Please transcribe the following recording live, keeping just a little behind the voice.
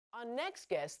Our next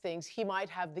guest thinks he might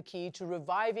have the key to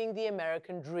reviving the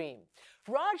American dream.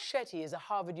 Raj Chetty is a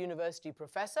Harvard University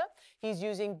professor. He's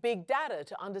using big data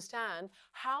to understand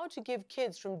how to give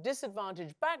kids from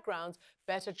disadvantaged backgrounds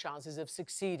better chances of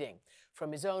succeeding.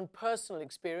 From his own personal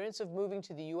experience of moving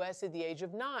to the US at the age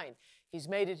of 9, he's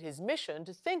made it his mission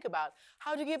to think about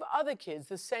how to give other kids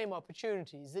the same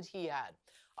opportunities that he had.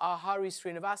 Our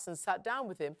Sreenivasan sat down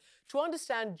with him to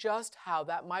understand just how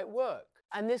that might work.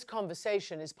 And this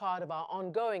conversation is part of our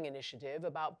ongoing initiative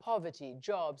about poverty,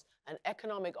 jobs, and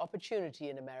economic opportunity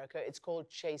in America. It's called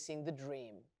Chasing the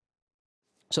Dream.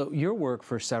 So your work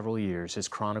for several years has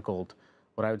chronicled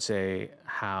what I would say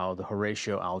how the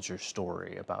Horatio Alger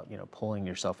story about, pulling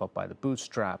yourself up by the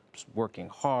bootstraps, working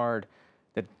hard,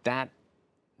 that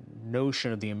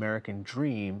notion of the American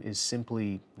dream is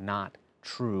simply not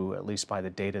true, at least by the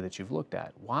data that you've looked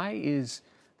at. Why is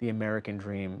the American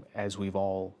dream, as we've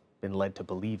all been led to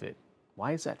believe it,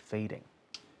 why is that fading?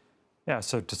 Yeah,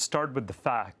 so to start with the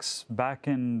facts, back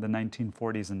in the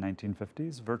 1940s and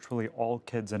 1950s, virtually all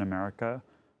kids in America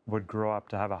would grow up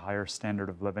to have a higher standard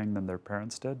of living than their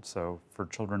parents did. So for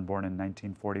children born in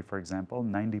 1940, for example,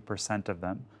 90% of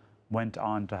them went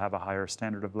on to have a higher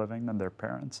standard of living than their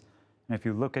parents. And if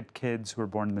you look at kids who were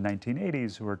born in the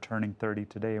 1980s who are turning 30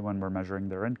 today when we're measuring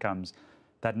their incomes,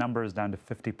 that number is down to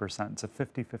 50%. It's a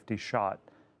 50-50 shot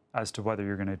as to whether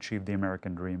you're going to achieve the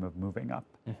American dream of moving up.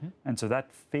 And so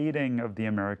that fading of the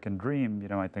American dream,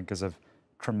 I think is of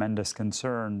tremendous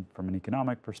concern from an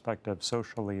economic perspective,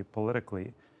 socially,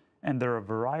 politically. And there are a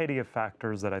variety of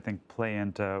factors that I think play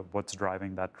into what's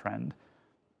driving that trend.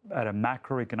 At a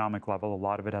macroeconomic level, a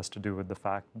lot of it has to do with the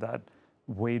fact that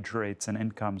wage rates and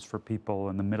incomes for people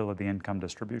in the middle of the income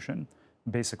distribution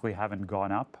basically haven't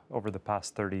gone up over the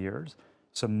past 30 years.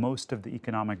 So most of the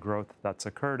economic growth that's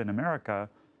occurred in America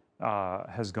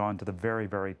has gone to the very,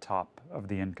 very top of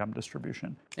the income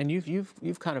distribution. And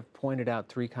you've kind of pointed out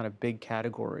three kind of big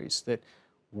categories: that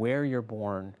where you're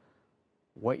born,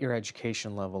 what your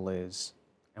education level is,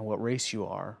 and what race you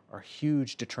are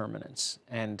huge determinants.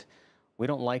 And we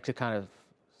don't like to kind of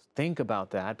think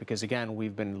about that because, again,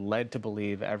 we've been led to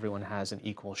believe everyone has an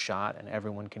equal shot and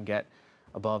everyone can get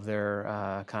above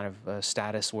their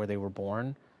status where they were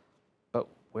born. But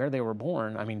where they were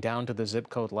born, down to the zip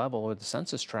code level or the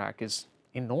census tract, is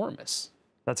enormous.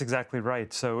 That's exactly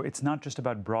right. So it's not just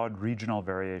about broad regional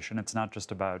variation. It's not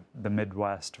just about the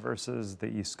Midwest versus the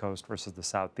East Coast versus the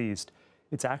Southeast.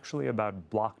 It's actually about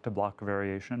block-to-block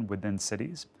variation within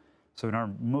cities. So in our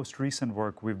most recent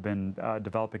work, we've been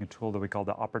developing a tool that we call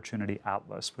the Opportunity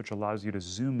Atlas, which allows you to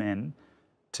zoom in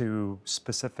to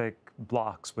specific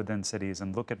blocks within cities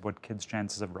and look at what kids'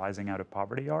 chances of rising out of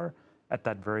poverty are at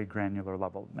that very granular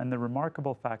level. And the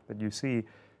remarkable fact that you see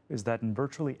is that in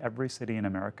virtually every city in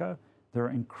America, there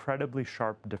are incredibly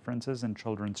sharp differences in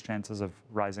children's chances of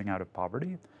rising out of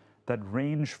poverty that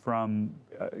range from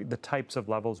the types of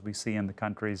levels we see in the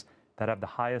countries that have the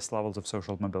highest levels of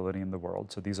social mobility in the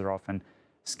world. So these are often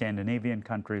Scandinavian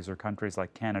countries or countries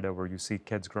like Canada, where you see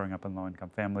kids growing up in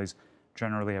low-income families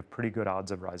generally have pretty good odds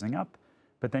of rising up.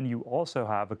 But then you also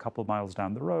have, a couple miles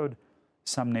down the road,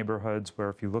 some neighborhoods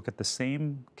where if you look at the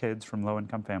same kids from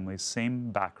low-income families, same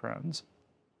backgrounds,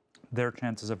 their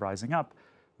chances of rising up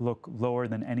look lower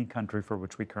than any country for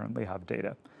which we currently have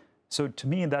data. So to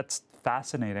me, that's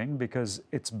fascinating because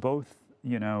it's both,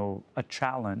 a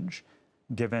challenge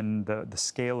given the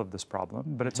scale of this problem,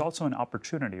 but it's also an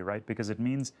opportunity, right? Because it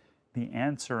means the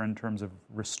answer in terms of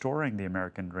restoring the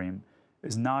American dream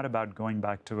is not about going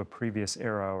back to a previous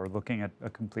era or looking at a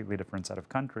completely different set of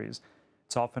countries.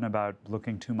 It's often about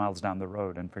looking 2 miles down the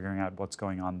road and figuring out what's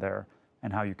going on there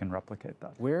and how you can replicate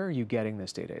that. Where are you getting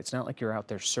this data? It's not like you're out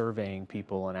there surveying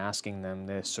people and asking them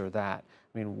this or that.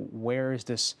 Where is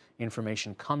this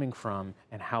information coming from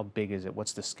and how big is it?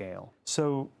 What's the scale?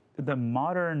 So the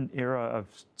modern era of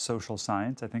social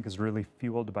science, I think, is really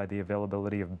fueled by the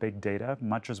availability of big data,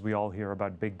 much as we all hear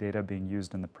about big data being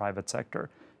used in the private sector.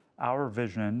 Our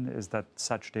vision is that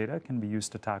such data can be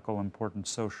used to tackle important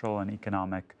social and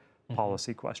economic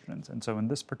policy questions. And so in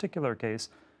this particular case,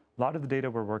 a lot of the data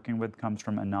we're working with comes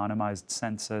from anonymized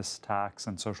census, tax,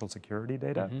 and social security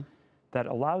data that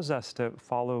allows us to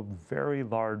follow very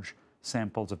large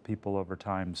samples of people over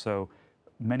time. So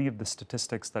many of the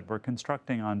statistics that we're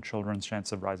constructing on children's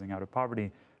chance of rising out of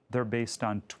poverty, they're based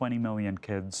on 20 million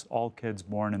kids, all kids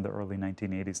born in the early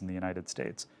 1980s in the United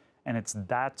States. And it's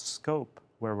that scope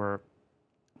where we're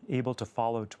able to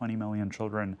follow 20 million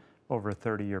children over a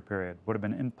 30-year period. Would have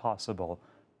been impossible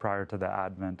prior to the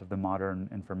advent of the modern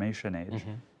information age.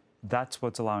 That's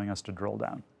what's allowing us to drill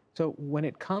down. So when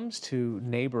it comes to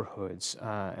neighborhoods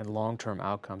and long-term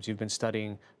outcomes, you've been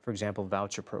studying, for example,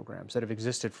 voucher programs that have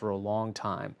existed for a long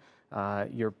time.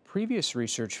 Your previous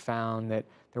research found that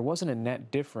there wasn't a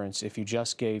net difference if you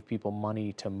just gave people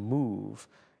money to move,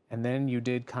 and then you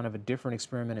did kind of a different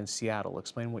experiment in Seattle.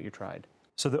 Explain what you tried.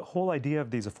 So the whole idea of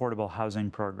these affordable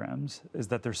housing programs is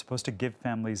that they're supposed to give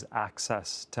families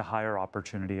access to higher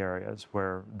opportunity areas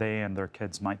where they and their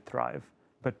kids might thrive.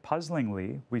 But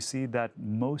puzzlingly, we see that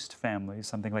most families,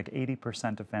 something like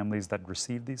 80% of families that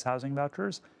receive these housing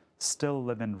vouchers, still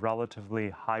live in relatively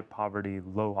high poverty,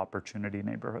 low opportunity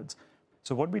neighborhoods.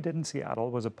 So what we did in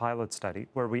Seattle was a pilot study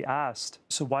where we asked,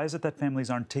 so why is it that families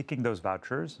aren't taking those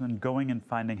vouchers and going and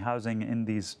finding housing in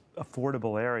these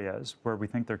affordable areas where we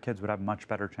think their kids would have much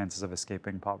better chances of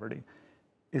escaping poverty?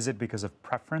 Is it because of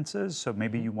preferences? So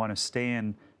maybe you want to stay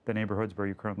in the neighborhoods where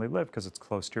you currently live because it's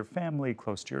close to your family,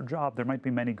 close to your job. There might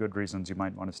be many good reasons you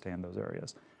might want to stay in those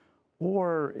areas.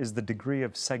 Or is the degree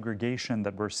of segregation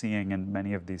that we're seeing in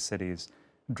many of these cities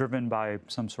driven by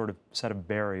some sort of set of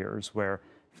barriers where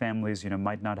families,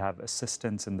 might not have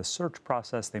assistance in the search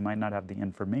process, they might not have the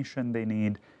information they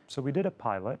need. So we did a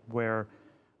pilot where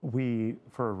we,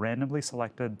 for a randomly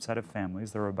selected set of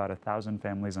families, there were about 1,000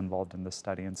 families involved in this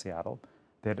study in Seattle.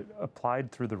 They had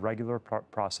applied through the regular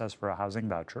process for a housing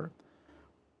voucher.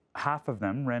 Half of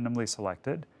them, randomly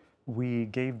selected, we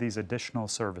gave these additional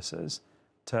services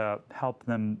to help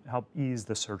ease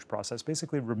the search process,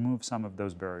 basically remove some of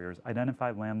those barriers,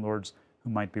 identify landlords who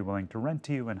might be willing to rent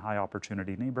to you in high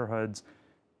opportunity neighborhoods,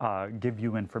 give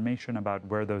you information about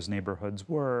where those neighborhoods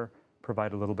were,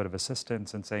 provide a little bit of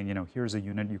assistance and saying, here's a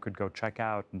unit you could go check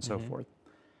out and so forth.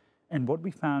 And what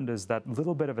we found is that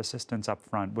little bit of assistance up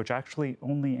front, which actually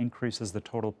only increases the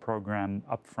total program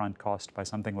upfront cost by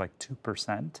something like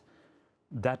 2%,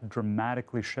 that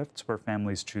dramatically shifts where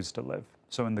families choose to live.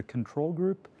 So in the control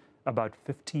group, about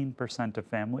 15% of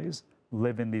families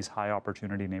live in these high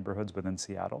opportunity neighborhoods within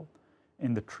Seattle.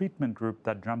 In the treatment group,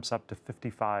 that jumps up to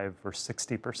 55 or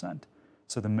 60%.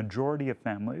 So the majority of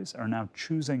families are now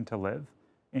choosing to live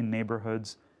in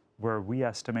neighborhoods where we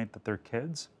estimate that their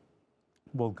kids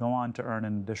will go on to earn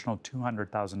an additional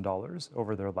 $200,000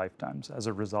 over their lifetimes as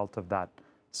a result of that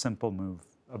simple move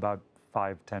about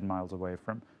 5-10 miles away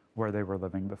from where they were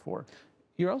living before.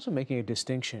 You're also making a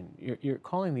distinction. You're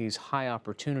calling these high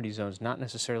opportunity zones, not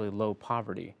necessarily low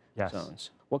poverty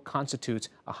zones. What constitutes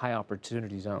a high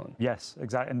opportunity zone? Yes,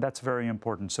 exactly, and that's very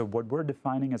important. So what we're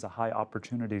defining as a high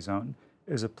opportunity zone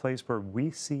is a place where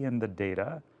we see in the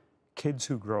data kids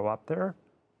who grow up there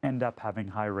end up having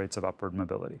high rates of upward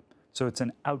mobility. So it's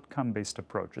an outcome-based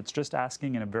approach. It's just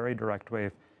asking in a very direct way,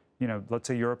 if, let's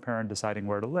say you're a parent deciding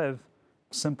where to live,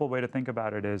 simple way to think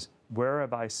about it is, where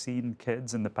have I seen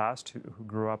kids in the past who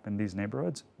grew up in these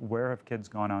neighborhoods? Where have kids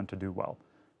gone on to do well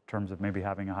in terms of maybe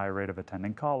having a high rate of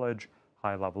attending college,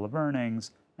 high level of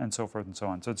earnings, and so forth and so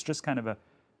on. So it's just kind of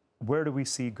where do we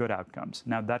see good outcomes?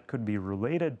 Now that could be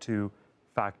related to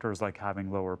factors like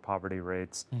having lower poverty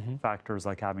rates, factors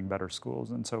like having better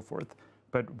schools and so forth.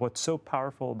 But what's so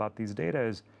powerful about these data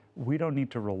is we don't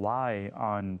need to rely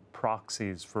on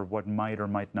proxies for what might or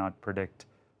might not predict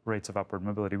rates of upward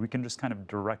mobility. We can just kind of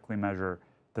directly measure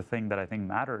the thing that I think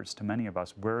matters to many of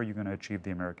us. Where are you going to achieve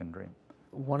the American dream?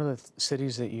 One of the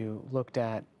cities that you looked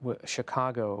at,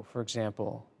 Chicago, for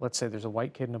example, let's say there's a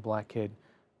white kid and a black kid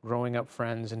growing up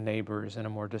friends and neighbors in a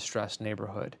more distressed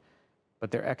neighborhood,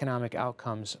 but their economic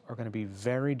outcomes are going to be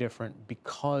very different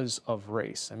because of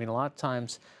race. I mean, a lot of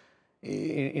times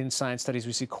in science studies,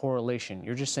 we see correlation.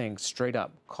 You're just saying straight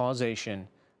up causation,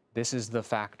 this is the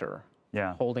factor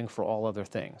holding for all other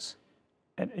things.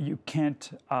 And you can't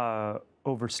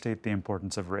overstate the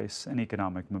importance of race and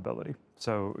economic mobility.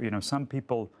 So, some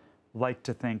people like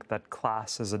to think that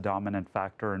class is a dominant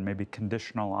factor and maybe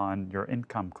conditional on your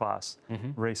income class,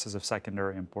 race is of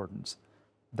secondary importance.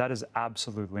 That is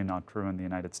absolutely not true in the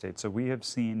United States. So we have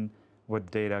seen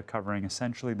with data covering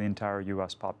essentially the entire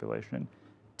US population,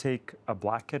 take a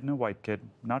black kid and a white kid,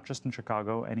 not just in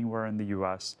Chicago, anywhere in the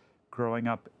US, growing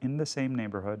up in the same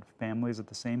neighborhood, families at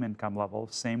the same income level,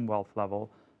 same wealth level,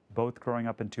 both growing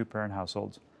up in two-parent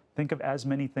households. Think of as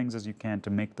many things as you can to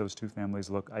make those two families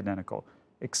look identical,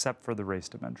 except for the race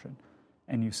dimension.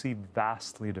 And you see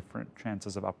vastly different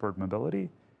chances of upward mobility,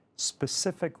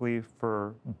 specifically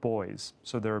for boys.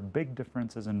 So there are big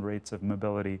differences in rates of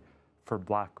mobility for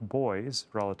black boys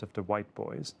relative to white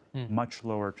boys, much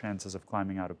lower chances of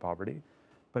climbing out of poverty.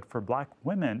 But for black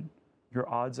women, your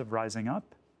odds of rising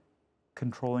up,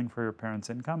 controlling for your parents'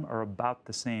 income, are about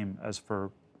the same as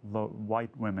for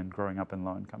white women growing up in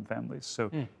low-income families.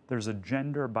 So there's a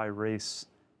gender by race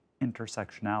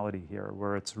intersectionality here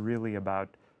where it's really about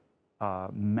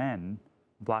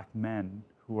black men,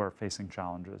 who are facing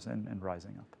challenges in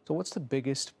rising up. So what's the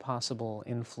biggest possible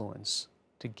influence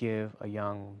to give a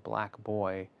young black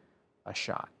boy a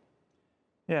shot?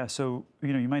 Yeah, so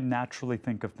you might naturally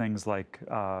think of things like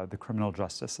the criminal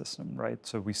justice system, right?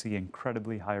 So we see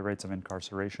incredibly high rates of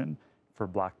incarceration for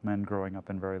black men growing up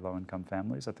in very low-income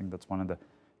families. I think that's one of the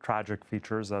tragic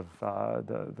features of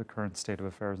the current state of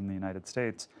affairs in the United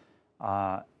States.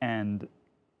 And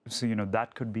so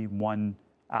that could be one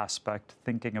aspect,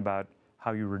 thinking about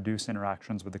how you reduce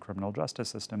interactions with the criminal justice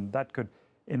system. That could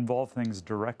involve things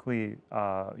directly,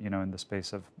 in the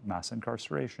space of mass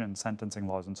incarceration, sentencing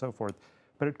laws, and so forth.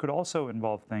 But it could also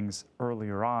involve things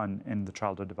earlier on in the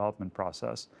childhood development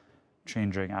process,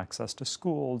 changing access to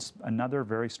schools. Another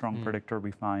very strong predictor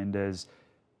we find is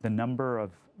the number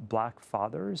of black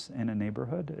fathers in a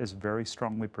neighborhood is very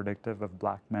strongly predictive of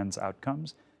black men's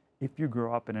outcomes. If you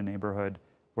grow up in a neighborhood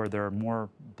where there are more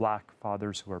black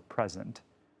fathers who are present,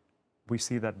 we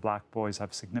see that black boys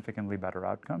have significantly better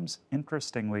outcomes.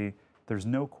 Interestingly, there's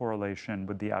no correlation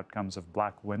with the outcomes of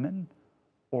black women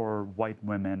or white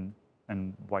women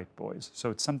and white boys. So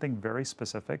it's something very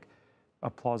specific. A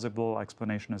plausible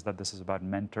explanation is that this is about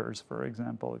mentors, for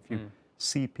example. If you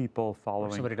see people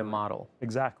following... Or somebody to model.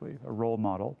 Exactly, a role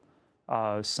model.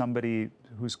 Somebody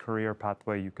whose career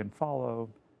pathway you can follow,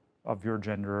 of your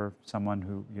gender, someone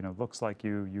who looks like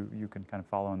you can kind of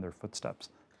follow in their footsteps.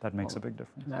 That makes a big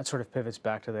difference. And that sort of pivots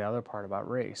back to the other part about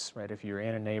race, right? If you're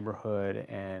in a neighborhood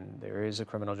and there is a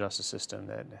criminal justice system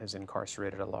that has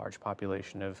incarcerated a large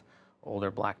population of older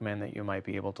black men that you might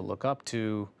be able to look up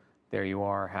to, there you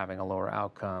are having a lower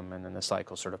outcome, and then the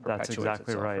cycle sort of perpetuates itself, That's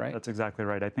exactly right. That's exactly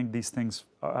right. I think these things,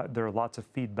 there are lots of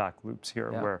feedback loops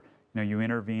here where you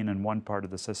intervene in one part of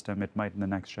the system, it might in the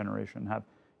next generation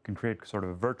can create sort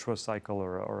of a virtuous cycle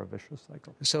or a vicious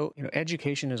cycle. So,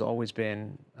 education has always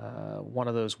been one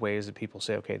of those ways that people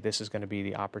say, okay, this is going to be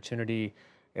the opportunity.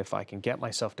 If I can get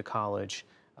myself to college,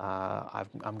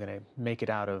 I'm going to make it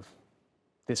out of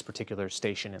this particular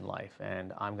station in life,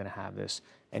 and I'm going to have this.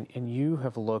 And you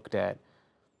have looked at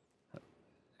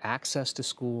access to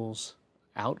schools,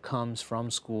 outcomes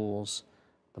from schools,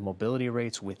 the mobility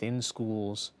rates within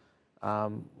schools.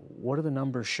 What do the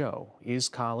numbers show? Is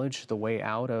college the way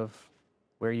out of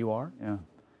where you are? Yeah.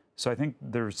 So I think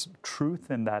there's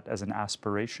truth in that as an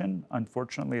aspiration.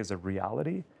 Unfortunately, as a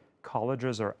reality,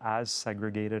 colleges are as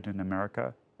segregated in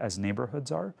America as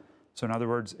neighborhoods are. So in other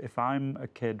words, if I'm a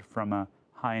kid from a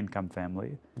high-income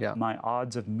family, my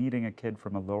odds of meeting a kid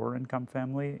from a lower-income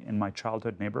family in my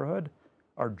childhood neighborhood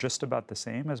are just about the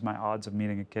same as my odds of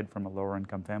meeting a kid from a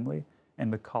lower-income family in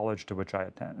the college to which I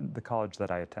attend, the college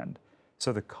that I attend.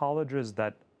 So the colleges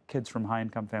that kids from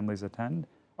high-income families attend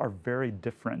are very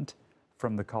different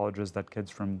from the colleges that kids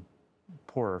from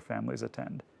poorer families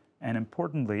attend. And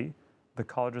importantly, the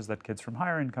colleges that kids from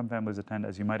higher-income families attend,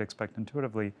 as you might expect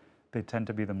intuitively, they tend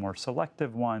to be the more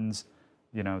selective ones,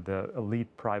 the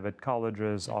elite private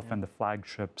colleges, often the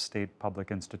flagship state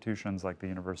public institutions like the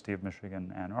University of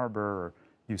Michigan, Ann Arbor, or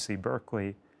UC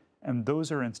Berkeley. And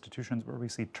those are institutions where we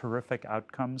see terrific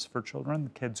outcomes for children. The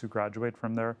kids who graduate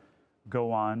from there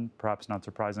go on, perhaps not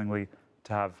surprisingly,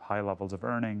 to have high levels of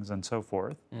earnings and so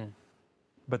forth.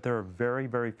 But there are very,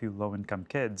 very few low-income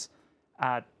kids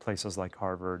at places like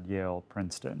Harvard, Yale,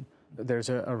 Princeton. There's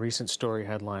a recent story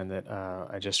headline that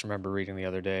I just remember reading the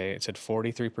other day. It said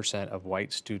 43% of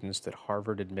white students that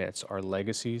Harvard admits are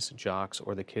legacies, jocks,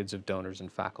 or the kids of donors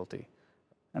and faculty.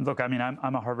 And look, I mean,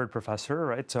 I'm a Harvard professor,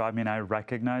 right? So, I mean, I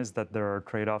recognize that there are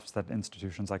trade-offs that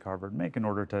institutions like Harvard make in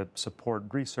order to support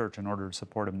research, in order to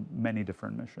support many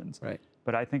different missions. Right.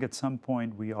 But I think at some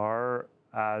point we are,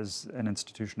 as an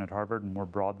institution at Harvard and more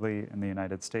broadly in the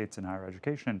United States in higher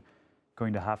education,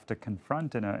 going to have to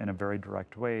confront in a very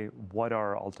direct way what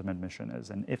our ultimate mission is.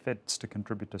 And if it's to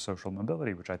contribute to social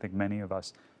mobility, which I think many of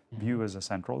us view as a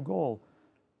central goal,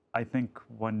 I think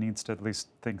one needs to at least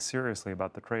think seriously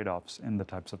about the trade-offs in the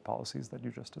types of policies that you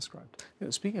just described.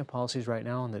 Speaking of policies right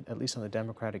now, at least on the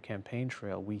Democratic campaign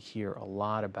trail, we hear a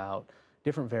lot about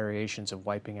different variations of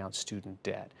wiping out student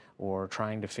debt or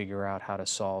trying to figure out how to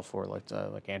solve for,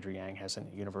 like Andrew Yang has a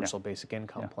universal basic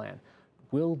income plan.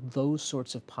 Will those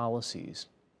sorts of policies,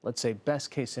 let's say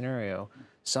best case scenario,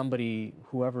 somebody,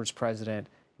 whoever's president,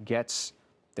 gets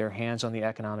their hands on the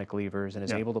economic levers and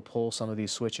is able to pull some of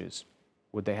these switches,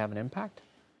 would they have an impact?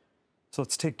 So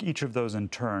let's take each of those in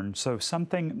turn. So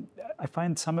I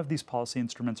find some of these policy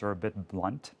instruments are a bit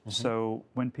blunt. So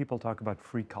when people talk about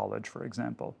free college, for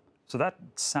example, so that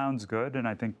sounds good and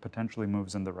I think potentially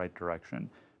moves in the right direction.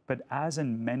 But as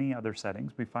in many other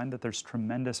settings, we find that there's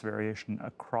tremendous variation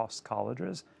across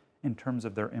colleges in terms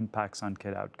of their impacts on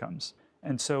kid outcomes.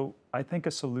 And so I think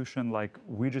a solution like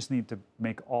we just need to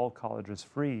make all colleges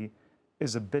free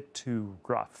is a bit too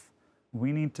gruff.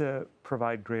 We need to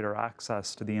provide greater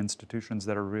access to the institutions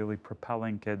that are really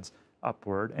propelling kids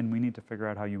upward, and we need to figure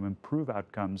out how you improve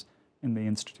outcomes in the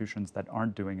institutions that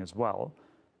aren't doing as well.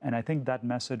 And I think that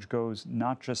message goes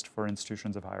not just for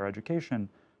institutions of higher education,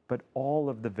 but all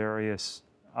of the various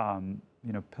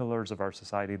pillars of our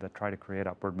society that try to create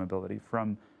upward mobility,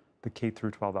 from the K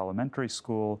through 12 elementary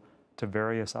school to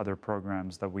various other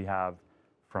programs that we have,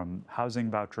 from housing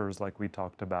vouchers like we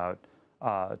talked about,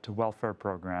 to welfare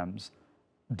programs,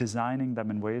 designing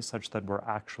them in ways such that we're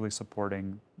actually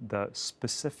supporting the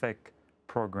specific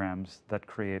programs that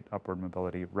create upward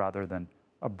mobility rather than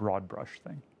a broad brush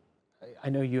thing. I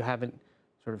know you haven't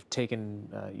sort of taken,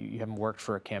 you haven't worked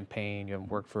for a campaign, you haven't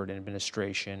worked for an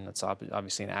administration. That's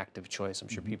obviously an active choice. I'm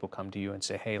sure people come to you and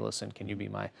say, hey, listen, can you be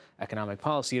my economic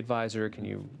policy advisor? Can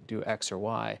you do X or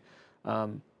Y?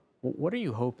 What are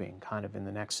you hoping kind of in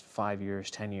the next 5 years,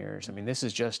 10 years? I mean, this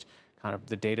is just kind of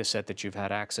the data set that you've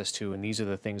had access to, and these are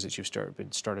the things that you've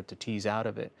started to tease out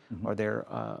of it. Are there,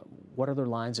 what other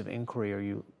lines of inquiry are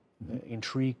you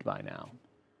intrigued by now?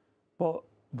 Well,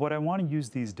 what I want to use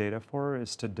these data for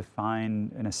is to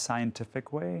define, in a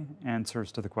scientific way,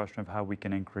 answers to the question of how we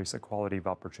can increase equality of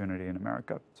opportunity in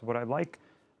America. So what I like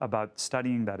about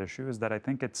studying that issue is that I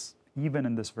think it's, even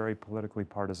in this very politically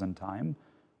partisan time,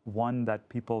 one that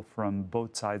people from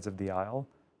both sides of the aisle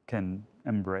can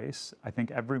embrace. I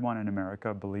think everyone in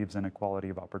America believes in equality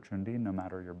of opportunity, no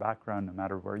matter your background, no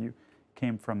matter where you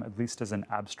came from, at least as an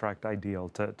abstract ideal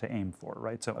to aim for,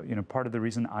 right? So, part of the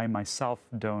reason I myself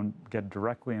don't get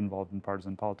directly involved in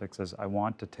partisan politics is I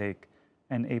want to take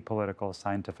an apolitical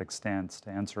scientific stance to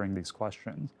answering these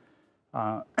questions.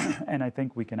 And I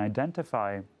think we can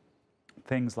identify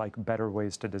things like better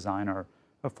ways to design our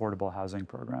affordable housing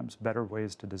programs, better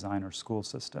ways to design our school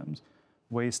systems,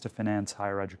 ways to finance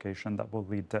higher education that will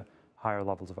lead to higher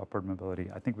levels of upward mobility.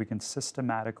 I think we can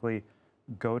systematically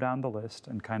go down the list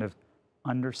and kind of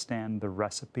understand the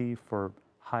recipe for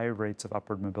high rates of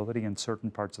upward mobility in certain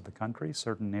parts of the country,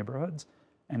 certain neighborhoods,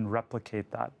 and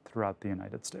replicate that throughout the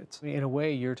United States. In a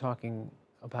way, you're talking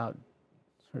about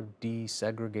sort of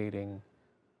desegregating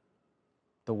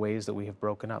the ways that we have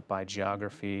broken up by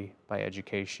geography, by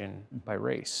education, by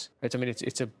race. Right? I mean, it's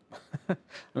a,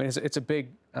 it's a big,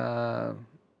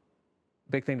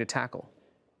 big thing to tackle.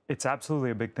 It's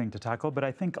absolutely a big thing to tackle, but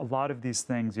I think a lot of these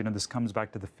things, this comes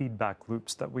back to the feedback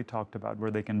loops that we talked about,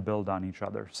 where they can build on each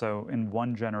other. So in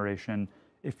one generation,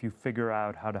 if you figure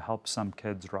out how to help some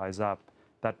kids rise up,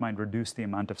 that might reduce the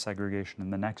amount of segregation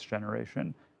in the next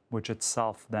generation, which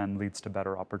itself then leads to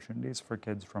better opportunities for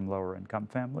kids from lower income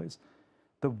families.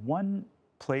 The one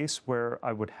place where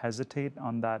I would hesitate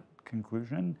on that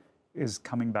conclusion is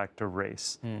coming back to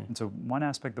race. And so one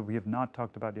aspect that we have not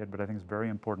talked about yet, but I think is very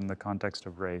important in the context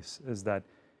of race, is that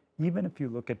even if you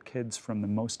look at kids from the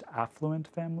most affluent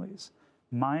families,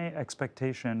 my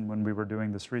expectation when we were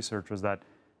doing this research was that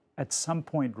at some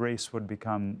point race would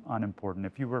become unimportant.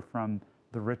 If you were from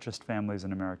the richest families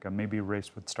in America, maybe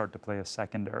race would start to play a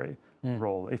secondary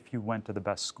role if you went to the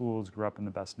best schools, grew up in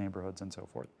the best neighborhoods, and so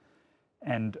forth.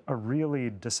 And a really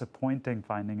disappointing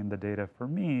finding in the data for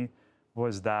me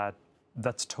was that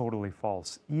that's totally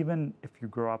false. Even if you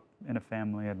grow up in a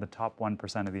family at the top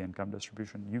 1% of the income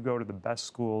distribution, you go to the best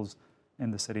schools in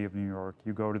the city of New York,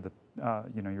 you go to the,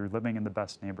 you're living in the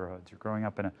best neighborhoods, you're growing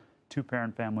up in a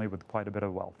two-parent family with quite a bit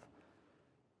of wealth,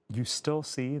 you still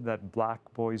see that Black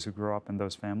boys who grow up in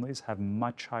those families have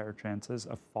much higher chances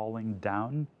of falling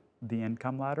down the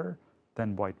income ladder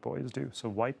than white boys do. So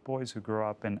white boys who grow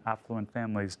up in affluent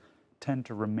families tend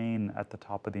to remain at the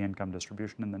top of the income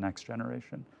distribution in the next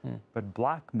generation. But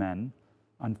Black men,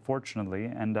 unfortunately,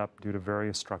 end up, due to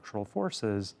various structural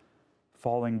forces,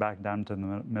 falling back down to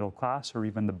the middle class or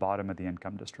even the bottom of the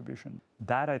income distribution.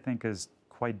 That, I think, is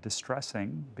quite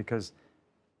distressing because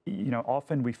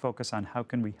often we focus on how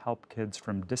can we help kids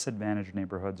from disadvantaged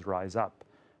neighborhoods rise up.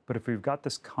 But if we've got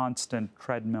this constant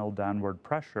treadmill downward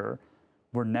pressure,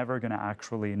 we're never going to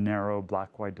actually narrow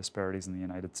Black-white disparities in the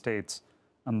United States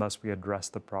unless we address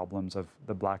the problems of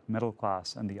the Black middle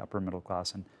class and the upper middle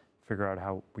class and figure out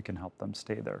how we can help them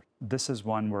stay there. This is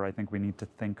one where I think we need to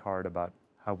think hard about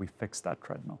how we fix that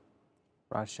treadmill.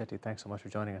 Raj Chetty, thanks so much for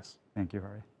joining us. Thank you,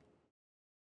 Hari.